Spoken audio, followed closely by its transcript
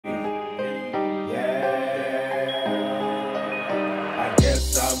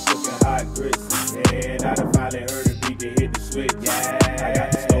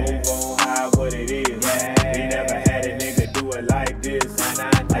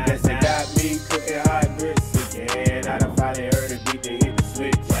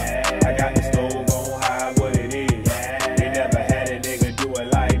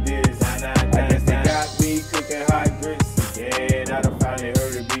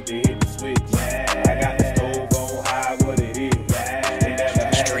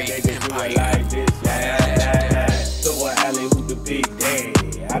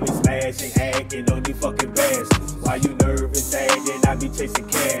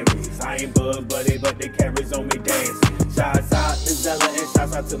Paris. I ain't bug buddy, but the cameras on me dancing. Shouts out to Zella and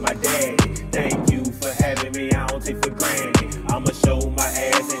shouts out to my daddy. Thank you for having me, I don't take for granted. I'ma show my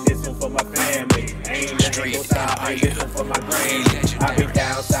ass and this one for my family. Ain't nothing gon' stop me, this one for my granny. I been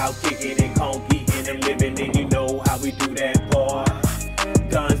down south kicking and cone geeking and living, and you know how we do that, boy.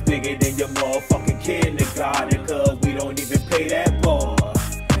 Guns bigger than your motherfucking kindergarten, cause we don't even pay that, boy.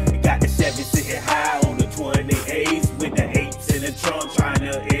 We got the Chevy sitting high on the 28s with the 8s in the trunk trying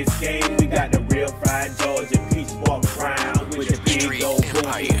to escape. We got the real fried Georgia peach walk around with the big old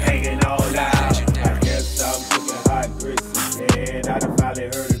booty hanging all out. I guess I'm cooking hot grits again. I done finally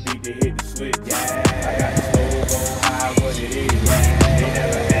heard a beat to hit the switch, yeah. I got the stove on high, what it is, yeah. They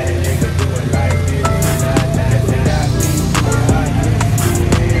never had a nigga do it like this. They got me cooking hot grits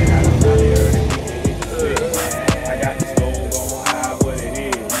again. I done finally heard a beat to hit the switch, yeah. I got the stove on high, what it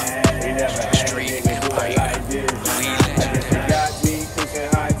is, yeah. They never had a nigga do it like this. I guess they got me cooking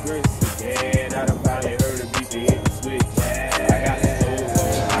hot grits again. I done finally heard a beat to hit the switch, yeah. I got the stove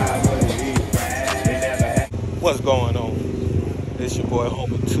on high, what it is, yeah. They never had. What's going on? It's your boy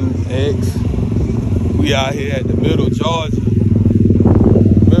Homer 2X. We out here at the Middle Georgia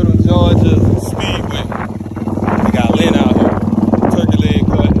Speedway. We got Lynn out here, turkey leg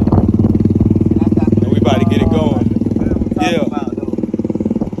cut, and we about to get it going. Yeah.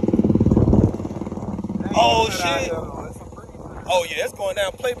 Oh shit. Oh yeah, it's going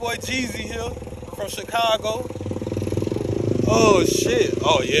down. PlayboyGeezy here from Chicago. Oh shit.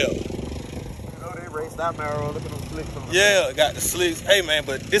 Oh yeah. Yeah, got the slicks. Hey man,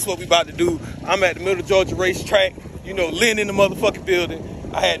 but this is what we about to do. I'm at the Middle Georgia racetrack. You know, Lynn in the motherfucking building.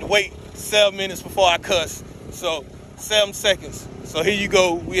 I had to wait 7 minutes before I cuss. So 7 seconds. So here you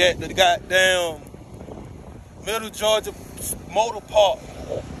go. We at the goddamn Middle Georgia Motor Park.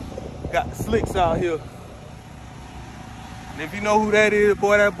 Got the slicks out here. And if you know who that is,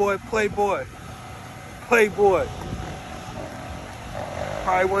 boy, that boy Playboy. Playboy.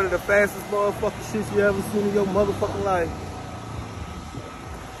 Probably one of the fastest motherfucking shits you ever seen in your motherfucking life.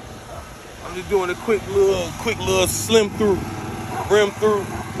 I'm just doing a quick little slim through, rim through,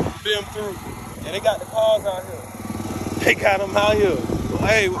 bim through. And they got the cars out here. They got them out here.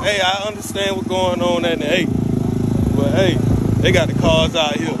 Hey, I understand what's going on at the 8. But hey, they got the cars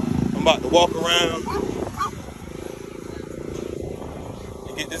out here. I'm about to walk around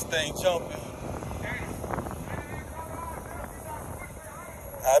and get this thing jumping.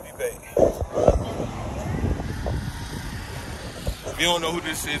 I'll be back. If you don't know who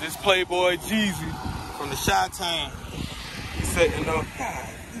this is, it's PlayboyGeezy from the Chi-Town. He's setting up.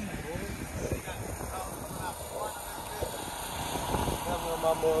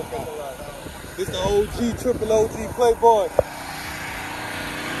 This the OG, triple OG Playboy.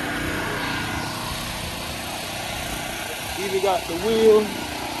 Even got the wheel.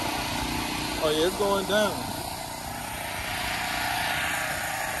 Oh yeah, it's going down.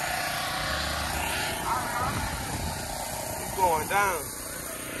 Going down.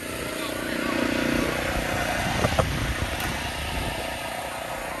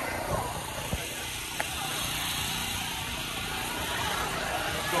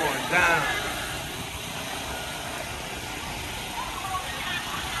 Going down.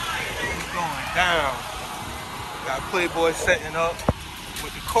 It's going down. Got Playboy setting up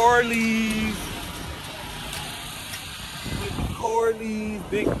with the Corleys.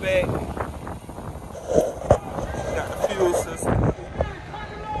 Big back. Got the fuel system.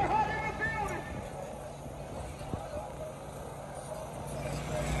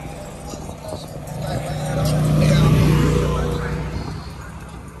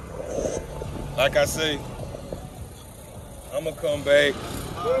 Like I say, I'ma come back.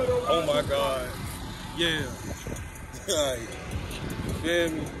 Oh my God. Yeah. Feel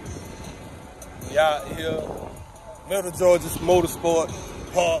me? We out here. Middle Georgia Motorsport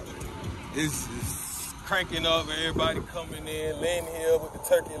Park is cranking up, everybody coming in. Lynn here with the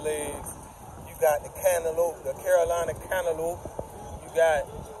turkey legs. You got the cantaloupe, the Carolina cantaloupe. You got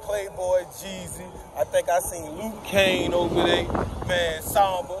PlayboyGeezy. I think I seen Luke Kane over there. Man,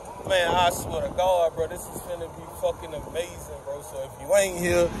 Samba. Man, I swear to God, bro, this is finna be fucking amazing, bro. So if you ain't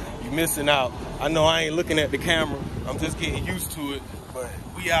here, you missing out. I know I ain't looking at the camera. I'm just getting used to it. But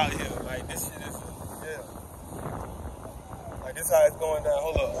we out here. Like, this shit is, yeah. Like, this how it's going down.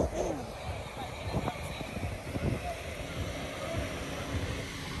 Hold up. Ooh.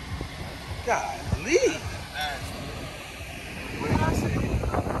 Golly. What did I say?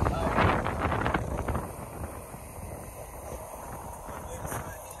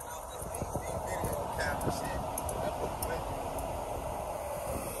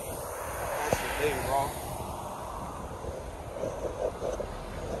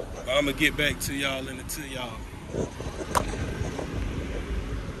 But I'm gonna get back to y'all and to y'all.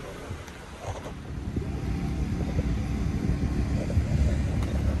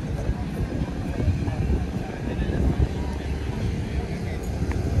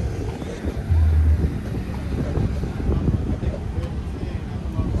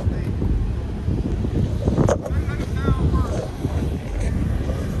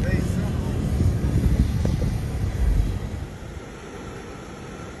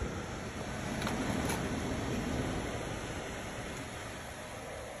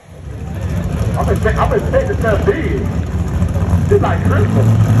 I'm gonna take the stuff big. It's like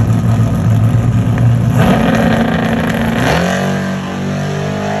Christmas.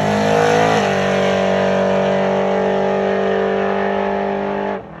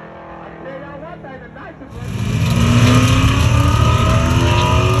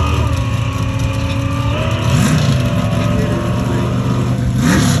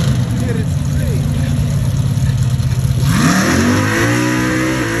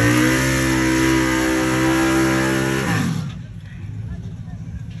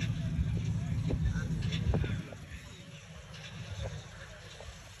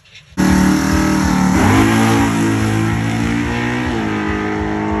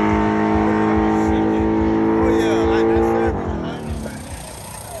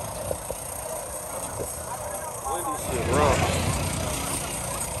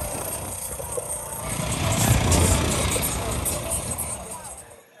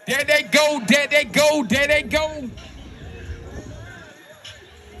 There they go, there they go, there they go.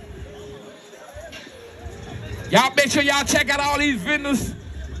 Y'all make sure y'all check out all these vendors.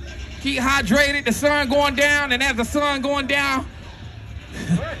 Keep hydrated, the sun going down, and as the sun going down,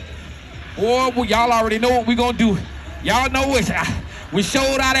 boy, well, y'all already know what we gonna do. Y'all know it. We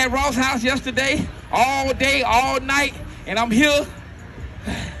showed out at Ross House yesterday, all day, all night, and I'm here,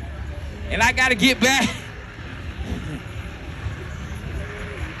 and I gotta get back.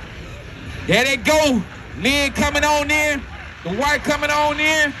 There they go. Lynn coming on in. The white coming on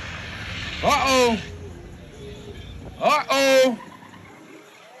in. Uh-oh. Uh-oh.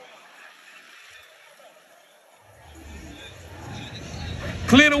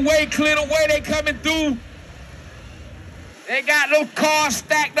 Clear the way, they coming through. They got those cars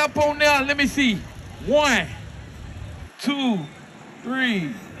stacked up on there. Let me see. 1, 2,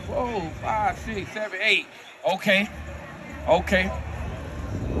 3, 4, 5, 6, 7, 8. Okay. Okay.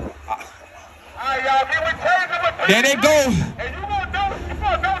 Alright, y'all, get with tasing with There they go. And you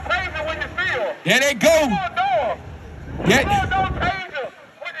gonna know tasing when you feel. There they go. You gonna know. Yeah. You gonna know tasing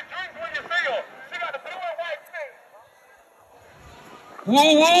when you drink when you feel. She got the blue and white thing. Woo,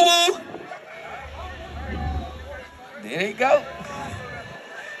 woo, woo. There they go.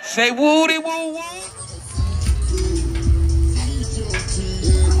 Say woody, woo, woo.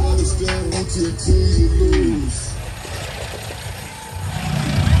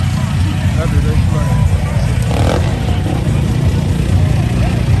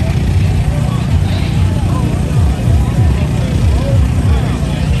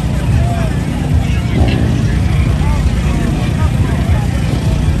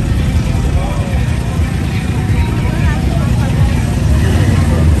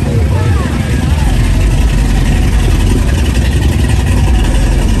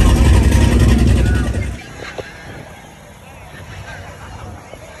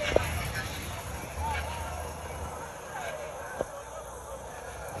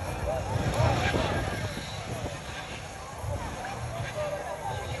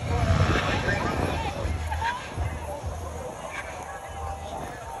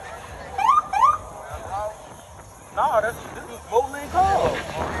 No, this is Bowling Call.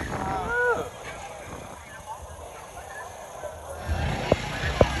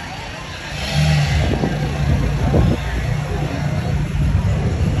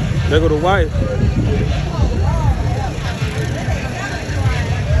 There go the wife.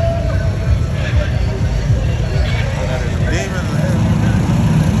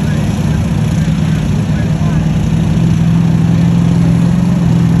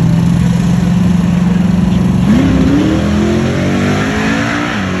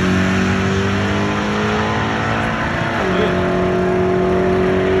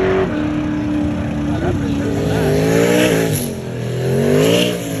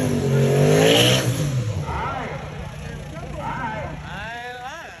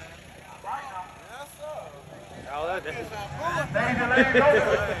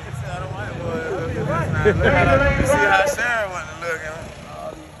 You see how Sharon went to look,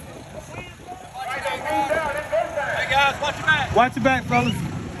 Hey guys, watch your back. Watch your back, fellas.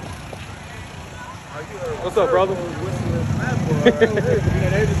 What's up, brother?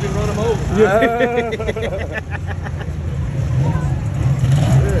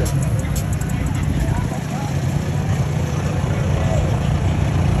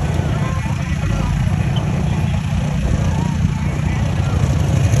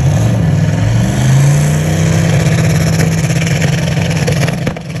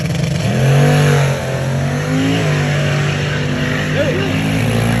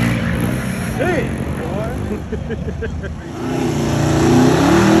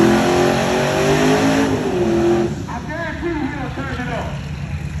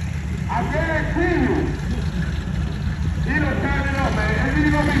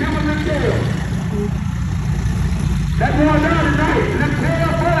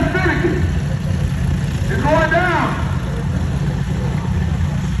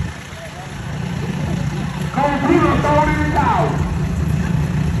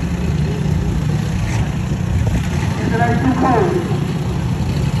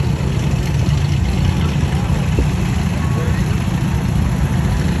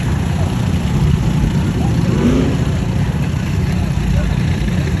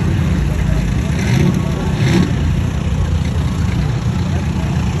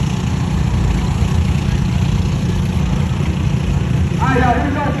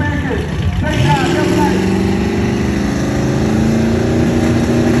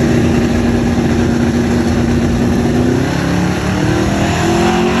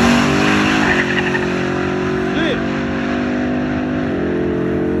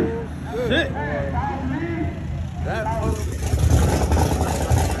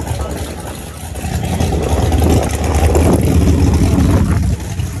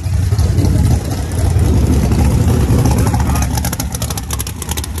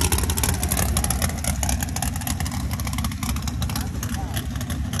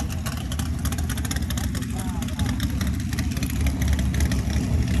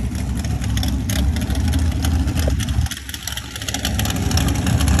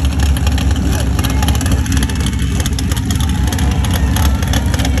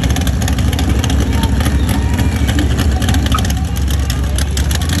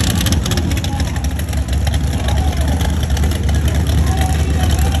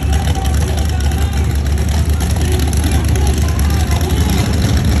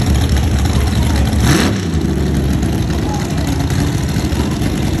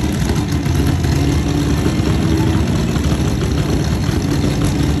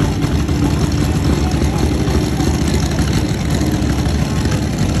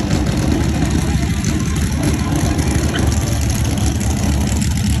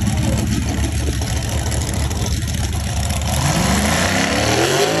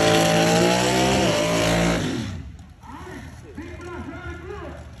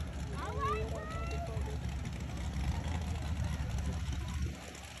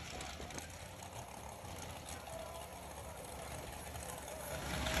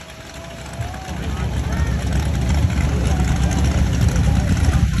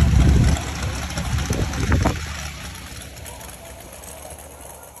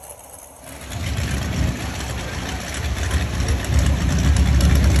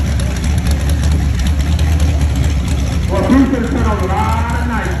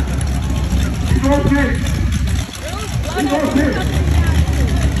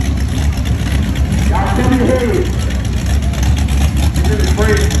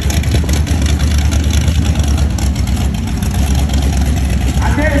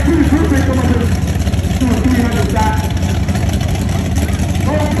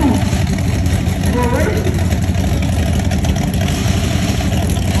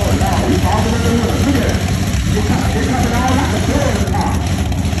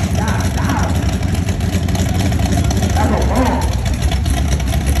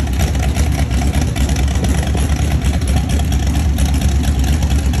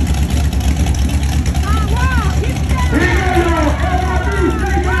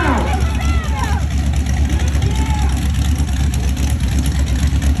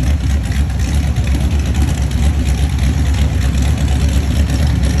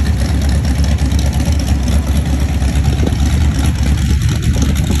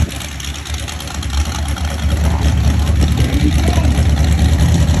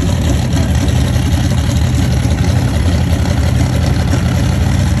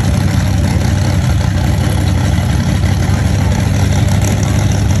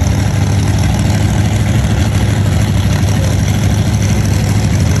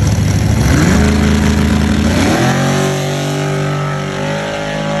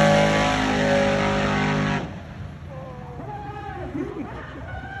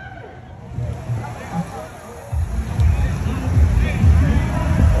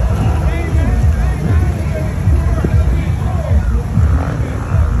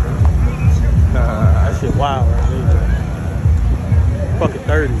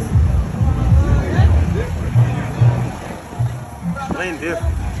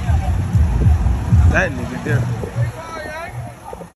 That nigga different.